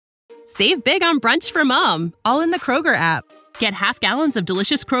Save big on brunch for mom, all in the Kroger app. Get half gallons of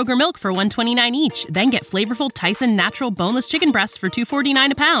delicious Kroger milk for $1.29 each. Then get flavorful Tyson natural boneless chicken breasts for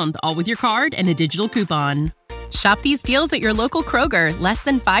 $2.49 a pound, all with your card and a digital coupon. Shop these deals at your local Kroger, less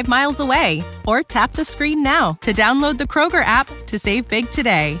than 5 miles away. Or tap the screen now to download the Kroger app to save big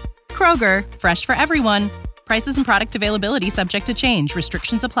today. Kroger, fresh for everyone. Prices and product availability subject to change.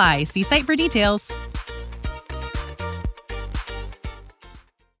 Restrictions apply. See site for details.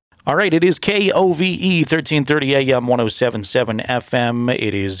 All right, it is KOVE 1330 AM 1077 FM.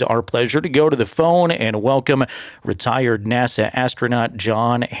 It is our pleasure to go to the phone and welcome retired NASA astronaut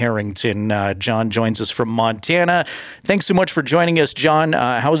John Herrington. John joins us from Montana. Thanks so much for joining us, John.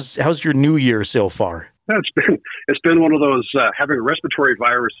 How's your new year so far? It's been one of those, having a respiratory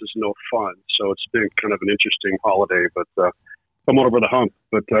virus is no fun. So it's been kind of an interesting holiday, but I'm over the hump.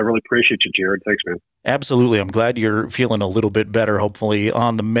 But I really appreciate you, Jared. Thanks, man. Absolutely. I'm glad you're feeling a little bit better, hopefully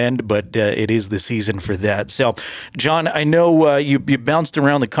on the mend, but it is the season for that. So, John, I know you bounced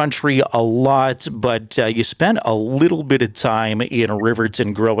around the country a lot, but you spent a little bit of time in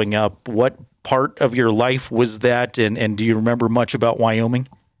Riverton growing up. What part of your life was that, and do you remember much about Wyoming?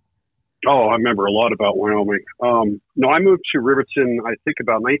 Oh, I remember a lot about Wyoming. No, I moved to Riverton, I think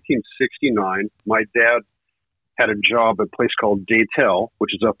about 1969. My dad had a job at a place called Daytel,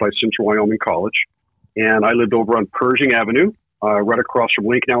 which is up by Central Wyoming College. And I lived over on Pershing Avenue, right across from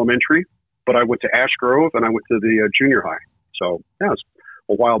Lincoln Elementary. But I went to Ash Grove and I went to the junior high. So, yeah, it was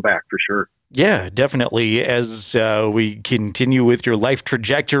a while back for sure. Yeah, definitely. As we continue with your life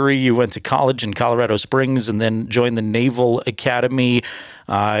trajectory, you went to college in Colorado Springs and then joined the Naval Academy.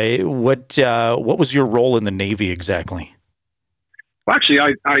 What was your role in the Navy exactly? Well, actually,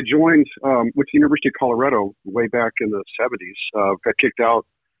 I joined with the University of Colorado way back in the 70s. Got kicked out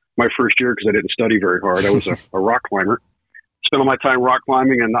my first year because I didn't study very hard. I was a rock climber. Spent all my time rock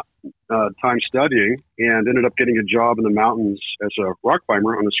climbing and not time studying, and ended up getting a job in the mountains as a rock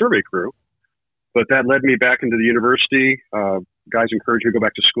climber on the survey crew. But that led me back into the university. Guys encouraged me to go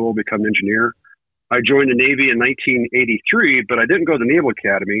back to school, become an engineer. I joined the Navy in 1983, but I didn't go to the Naval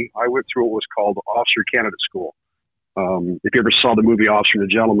Academy. I went through what was called Officer Candidate School. If you ever saw the movie Officer and a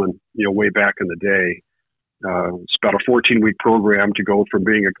Gentleman, way back in the day, it's about a 14-week program to go from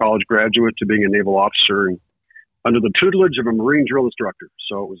being a college graduate to being a naval officer and under the tutelage of a Marine drill instructor.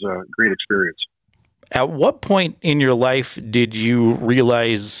 So it was a great experience. At what point in your life did you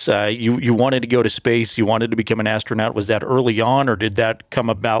realize you wanted to go to space, you wanted to become an astronaut? Was that early on, or did that come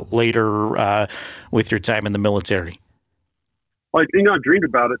about later with your time in the military? Well, I dreamed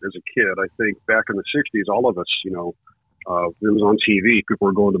about it as a kid. I think back in the 60s, all of us, it was on TV. People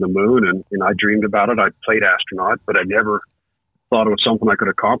were going to the moon, and I dreamed about it. I played astronaut, but I never thought it was something I could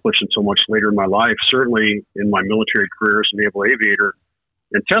accomplish until much later in my life. Certainly in my military career as a naval aviator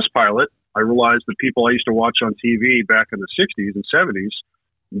and test pilot, I realized that people I used to watch on TV back in the 60s and 70s,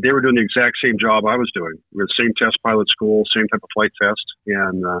 they were doing the exact same job I was doing. We had the same test pilot school, same type of flight test.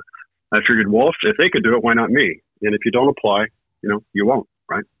 And I figured, well, if they could do it, why not me? And if you don't apply, you won't,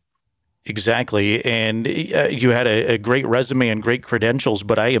 right? Exactly. And you had a great resume and great credentials,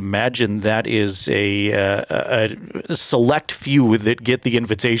 but I imagine that is a select few that get the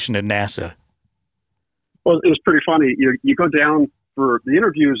invitation to NASA. Well, it was pretty funny. You go down for the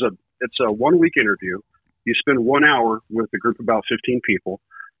interviews. It's a 1-week interview. You spend 1 hour with a group of about 15 people,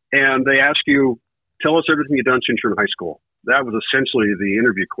 and they ask you, tell us everything you've done since you're in high school. That was essentially the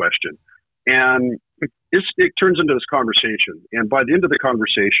interview question. And it turns into this conversation. And by the end of the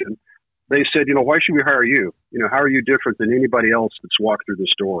conversation, they said, why should we hire you? How are you different than anybody else that's walked through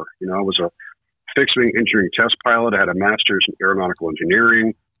this door? I was a fixed-wing engineering test pilot. I had a master's in aeronautical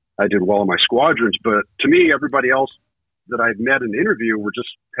engineering. I did well in my squadrons. But to me, everybody else that I'd met in the interview just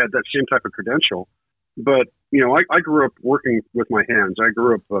had that same type of credential. But, I grew up working with my hands. I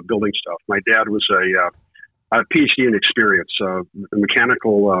grew up building stuff. My dad was a PhD in experience, a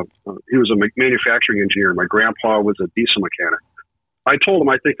mechanical, he was a manufacturing engineer. My grandpa was a diesel mechanic. I told him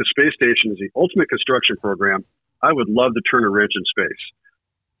I think the space station is the ultimate construction program. I would love to turn a wrench in space.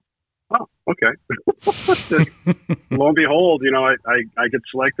 Oh, okay. Lo and behold, I get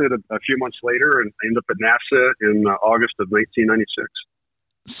selected a few months later and I end up at NASA in August of 1996.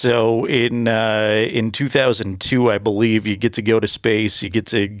 So in 2002, I believe, you get to go to space. You get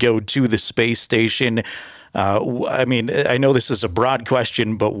to go to the space station. I know this is a broad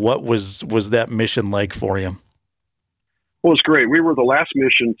question, but what was that mission like for you? Well, it's great. We were the last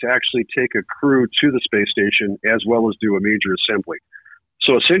mission to actually take a crew to the space station as well as do a major assembly.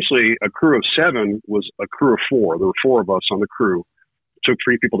 So essentially, a crew of 7 was a crew of 4. There were 4 of us on the crew. Took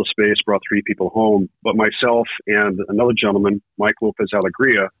 3 people to space, brought 3 people home. But myself and another gentleman, Mike Lopez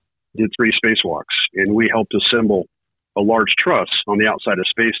Alegria, did 3 spacewalks, and we helped assemble a large truss on the outside of the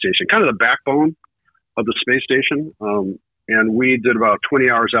space station, kind of the backbone of the space station. And we did about 20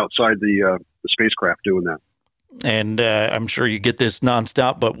 hours outside the spacecraft doing that. And I'm sure you get this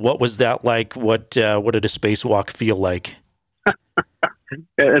nonstop, but what was that like? What did a spacewalk feel like?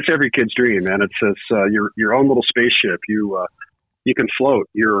 It's every kid's dream, man. It's your own little spaceship. You can float.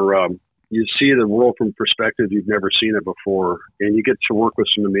 You see the world from a perspective you've never seen it before, and you get to work with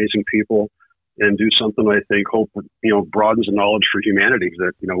some amazing people and do something I think broadens the knowledge for humanity.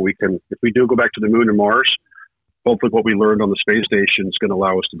 That we can, if we do go back to the moon and Mars, hopefully what we learned on the space station is going to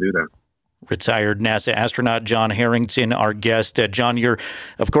allow us to do that. Retired NASA astronaut John Herrington, our guest. John, you're,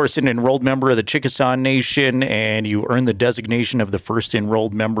 of course, an enrolled member of the Chickasaw Nation, and you earned the designation of the first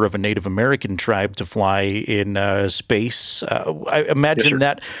enrolled member of a Native American tribe to fly in space. I imagine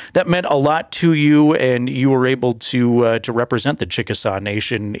that meant a lot to you, and you were able to represent the Chickasaw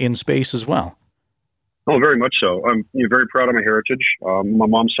Nation in space as well. Oh, very much so. I'm very proud of my heritage. My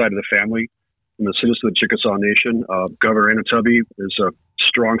mom's side of the family, I'm a citizen of the Chickasaw Nation. Governor Anatubby is a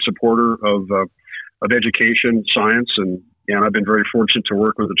strong supporter of education, science, and I've been very fortunate to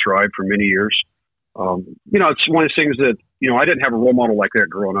work with the tribe for many years. It's one of those things that, I didn't have a role model like that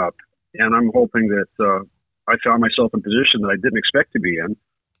growing up, and I'm hoping that I found myself in a position that I didn't expect to be in,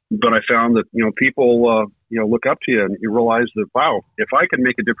 but I found that, people, look up to you and you realize that, wow, if I can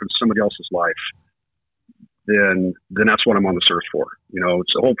make a difference in somebody else's life, then that's what I'm on this earth for.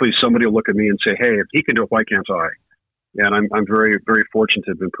 So hopefully somebody will look at me and say, hey, if he can do it, why can't I? And I'm very, very fortunate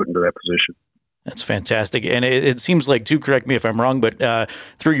to have been put into that position. That's fantastic. And it seems like, too, correct me if I'm wrong, but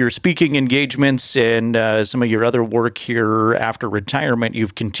through your speaking engagements and some of your other work here after retirement,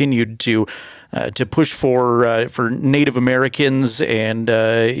 you've continued to push for Native Americans, and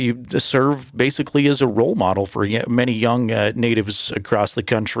you serve basically as a role model for many young natives across the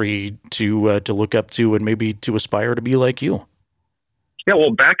country to look up to and maybe to aspire to be like you. Yeah,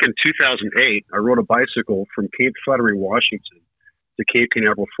 well, back in 2008, I rode a bicycle from Cape Flattery, Washington to Cape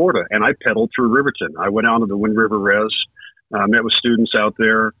Canaveral, Florida, and I pedaled through Riverton. I went out to the Wind River Res, met with students out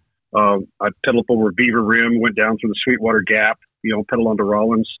there. I pedaled up over Beaver Rim, went down through the Sweetwater Gap, pedaled onto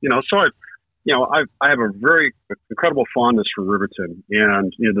Rollins. So I have a very incredible fondness for Riverton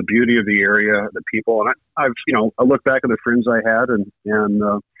and the beauty of the area, the people, and I look back at the friends I had, and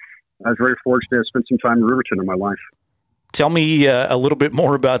I was very fortunate to spend some time in Riverton in my life. Tell me a little bit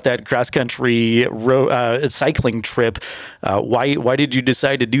more about that cross-country cycling trip. Why did you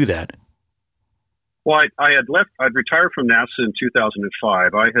decide to do that? Well, I'd retired from NASA in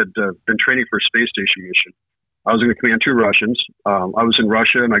 2005. I had been training for a space station mission. I was going to command 2 Russians. I was in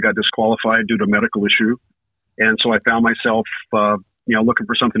Russia, and I got disqualified due to a medical issue. And so I found myself, looking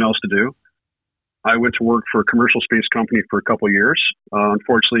for something else to do. I went to work for a commercial space company for a couple of years.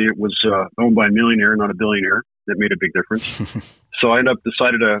 Unfortunately, it was owned by a millionaire, not a billionaire. That made a big difference. So I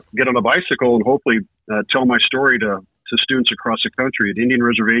decided to get on a bicycle and hopefully tell my story to students across the country at Indian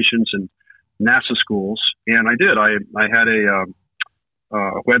reservations and NASA schools. And I did. I had a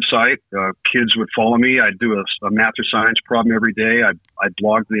website. Kids would follow me. I'd do a math or science problem every day. I'd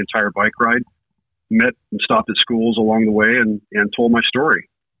blog the entire bike ride, met and stopped at schools along the way and told my story.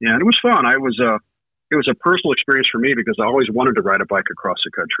 And it was fun. It was a personal experience for me because I always wanted to ride a bike across the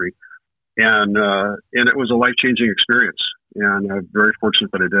country. And it was a life-changing experience, and I'm very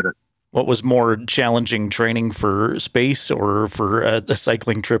fortunate that I did it. What was more challenging, training for space or for a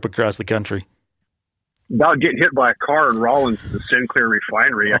cycling trip across the country? About getting hit by a car in Rollins at the Sinclair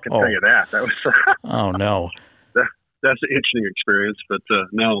refinery, I can tell you that. That was oh, no. That's an interesting experience, but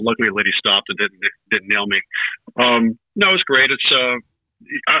no, luckily a lady stopped and didn't nail me. No, it was great.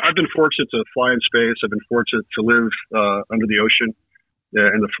 I've been fortunate to fly in space. I've been fortunate to live under the ocean.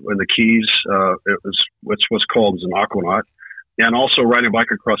 In the Keys, it was what's called as an aquanaut, and also riding a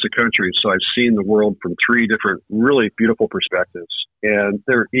bike across the country. So I've seen the world from 3 different really beautiful perspectives, and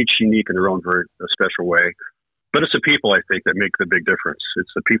they're each unique in their own very special way. But it's the people, I think, that make the big difference.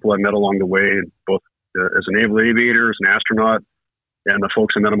 It's the people I met along the way, both as a naval aviator, as an astronaut, and the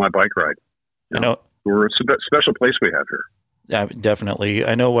folks I met on my bike ride. It's a special place we have here. Definitely.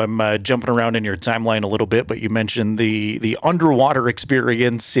 I know I'm jumping around in your timeline a little bit, but you mentioned the underwater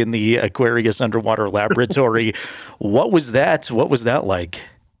experience in the Aquarius Underwater Laboratory. What was that? What was that like?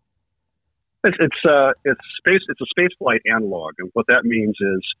 It's a space flight analog, and what that means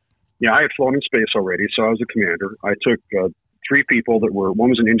is, I had flown in space already, so I was a commander. I took 3 people one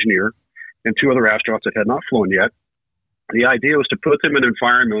was an engineer, and 2 other astronauts that had not flown yet. The idea was to put them in an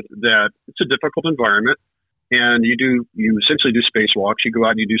environment that it's a difficult environment. And you essentially do spacewalks. You go out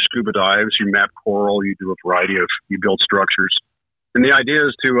and you do scuba dives, you map coral, you do you build structures. And the idea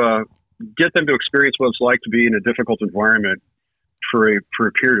is to get them to experience what it's like to be in a difficult environment for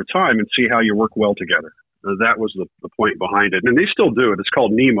a period of time and see how you work well together. That was the point behind it. And they still do it. It's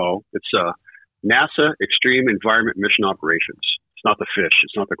called NEMO. It's NASA Extreme Environment Mission Operations. It's not the fish.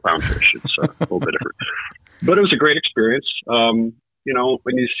 It's not the clownfish. It's a little bit different. But it was a great experience. When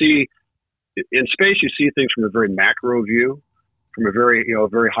you see in space, you see things from a very macro view, from a very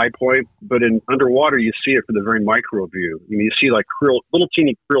high point. But in underwater, you see it from the very micro view. You see like little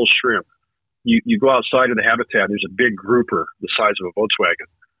teeny krill shrimp. You go outside of the habitat, and there's a big grouper the size of a Volkswagen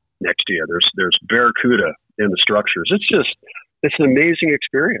next to you. There's barracuda in the structures. It's an amazing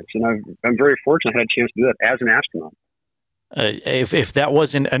experience, and I'm very fortunate I had a chance to do that as an astronaut. If that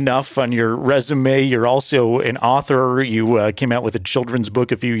wasn't enough on your resume, you're also an author. You came out with a children's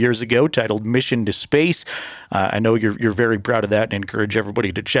book a few years ago titled Mission to Space. I know you're very proud of that and encourage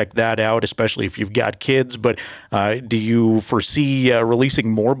everybody to check that out, especially if you've got kids. But do you foresee releasing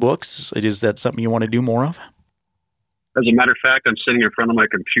more books? Is that something you want to do more of? As a matter of fact, I'm sitting in front of my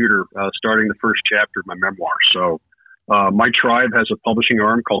computer starting the first chapter of my memoir. So my tribe has a publishing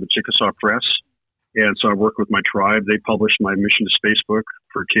arm called the Chickasaw Press. And so I work with my tribe. They published my Mission to Space book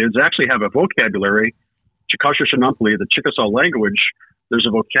for kids. I actually have a vocabulary, Chickasaw, the Chickasaw language. There's a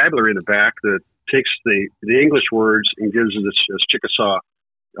vocabulary in the back that takes the English words and gives it this Chickasaw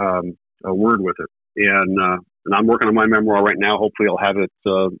a word with it. And I'm working on my memoir right now. Hopefully I'll have it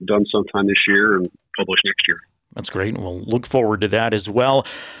done sometime this year and published next year. That's great. We'll look forward to that as well.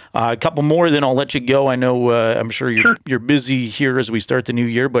 A couple more, then I'll let you go. I know I'm sure you're busy here as we start the new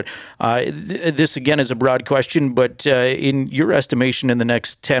year, but this again is a broad question, but in your estimation in the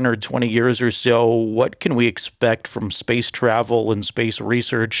next 10 or 20 years or so, what can we expect from space travel and space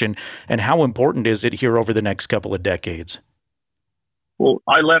research, and how important is it here over the next couple of decades? Well,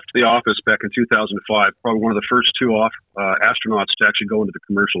 I left the office back in 2005, probably one of the first two astronauts to actually go into the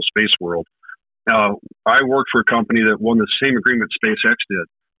commercial space world. I worked for a company that won the same agreement SpaceX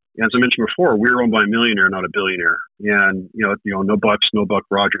did. As I mentioned before, we were owned by a millionaire, not a billionaire. And, no bucks, no Buck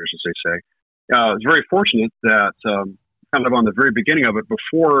Rogers, as they say. I was very fortunate that kind of on the very beginning of it,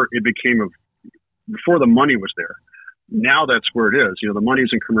 before the money was there. Now that's where it is. The money's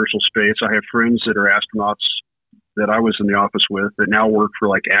in commercial space. I have friends that are astronauts that I was in the office with that now work for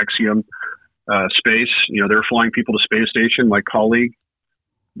like Axiom Space. They're flying people to space station. My colleague,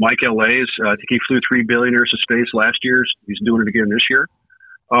 Mike L.A.'s, I think he flew 3 billionaires to space last year. He's doing it again this year.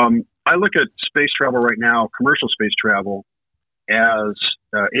 I look at space travel right now, commercial space travel, as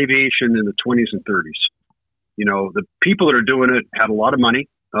aviation in the 20s and 30s. The people that are doing it had a lot of money.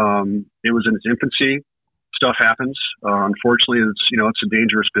 It was in its infancy. Stuff happens. Unfortunately, it's a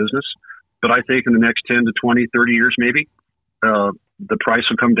dangerous business. But I think in the next 10 to 20, 30 years, maybe, the price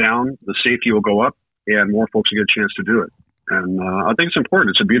will come down, the safety will go up, and more folks will get a chance to do it. And I think it's important.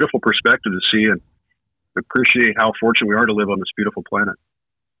 It's a beautiful perspective to see and appreciate how fortunate we are to live on this beautiful planet.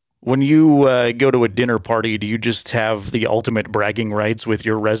 When you go to a dinner party, do you just have the ultimate bragging rights with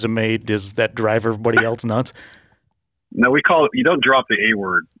your resume? Does that drive everybody else nuts? No, we call it, you don't drop the A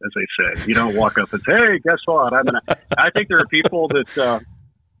word, as they say. You don't walk up and say, hey, guess what? I think there are people that,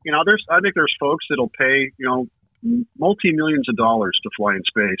 I think there's folks that'll pay, multi-millions of dollars to fly in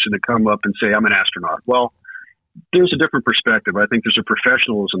space and to come up and say, I'm an astronaut. Well, there's a different perspective. I think there's a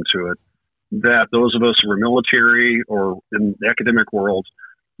professionalism to it that those of us who are military or in the academic world,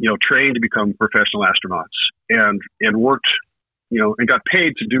 trained to become professional astronauts and worked, and got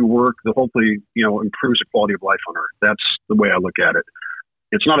paid to do work that hopefully, improves the quality of life on Earth. That's the way I look at it.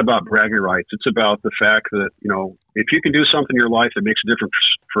 It's not about bragging rights. It's about the fact that, if you can do something in your life that makes a difference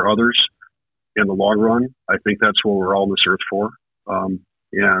for others in the long run, I think that's what we're all on this earth for.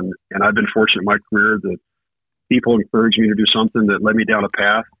 And I've been fortunate in my career that people encouraged me to do something that led me down a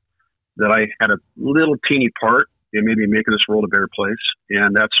path that I had a little teeny part in maybe making this world a better place.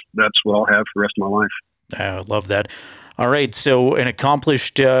 And that's what I'll have for the rest of my life. I love that. All right. So an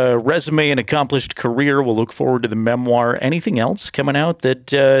accomplished resume, an accomplished career. We'll look forward to the memoir. Anything else coming out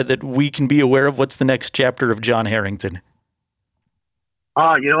that we can be aware of? What's the next chapter of John Herrington?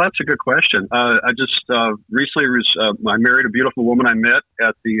 That's a good question. I just recently I married a beautiful woman I met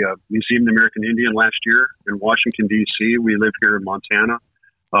at the Museum of the American Indian last year in Washington, D.C. We live here in Montana.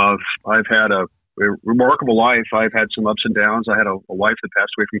 I've had a remarkable life. I've had some ups and downs. I had a wife that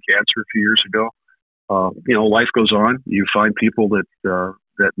passed away from cancer a few years ago. Life goes on. You find people that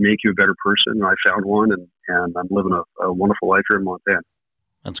make you a better person. I found one, and I'm living a wonderful life here in Montana.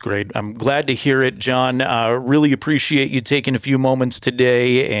 That's great. I'm glad to hear it, John. Really appreciate you taking a few moments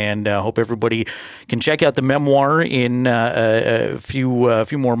today, and hope everybody can check out the memoir in a few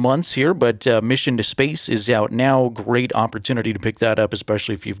more months here. But Mission to Space is out now. Great opportunity to pick that up,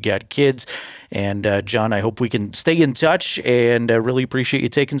 especially if you've got kids. And John, I hope we can stay in touch, and really appreciate you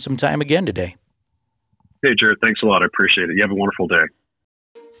taking some time again today. Hey, Jared, thanks a lot. I appreciate it. You have a wonderful day.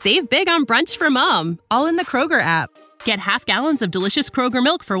 Save big on brunch for mom, all in the Kroger app. Get half gallons of delicious Kroger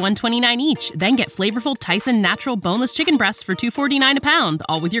milk for $1.29 each. Then get flavorful Tyson natural boneless chicken breasts for $2.49 a pound,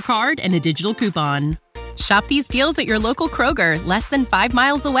 all with your card and a digital coupon. Shop these deals at your local Kroger, less than 5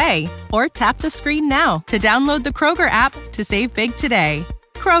 miles away. Or tap the screen now to download the Kroger app to save big today.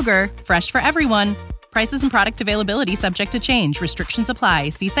 Kroger, fresh for everyone. Prices and product availability subject to change. Restrictions apply.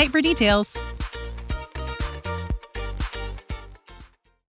 See site for details.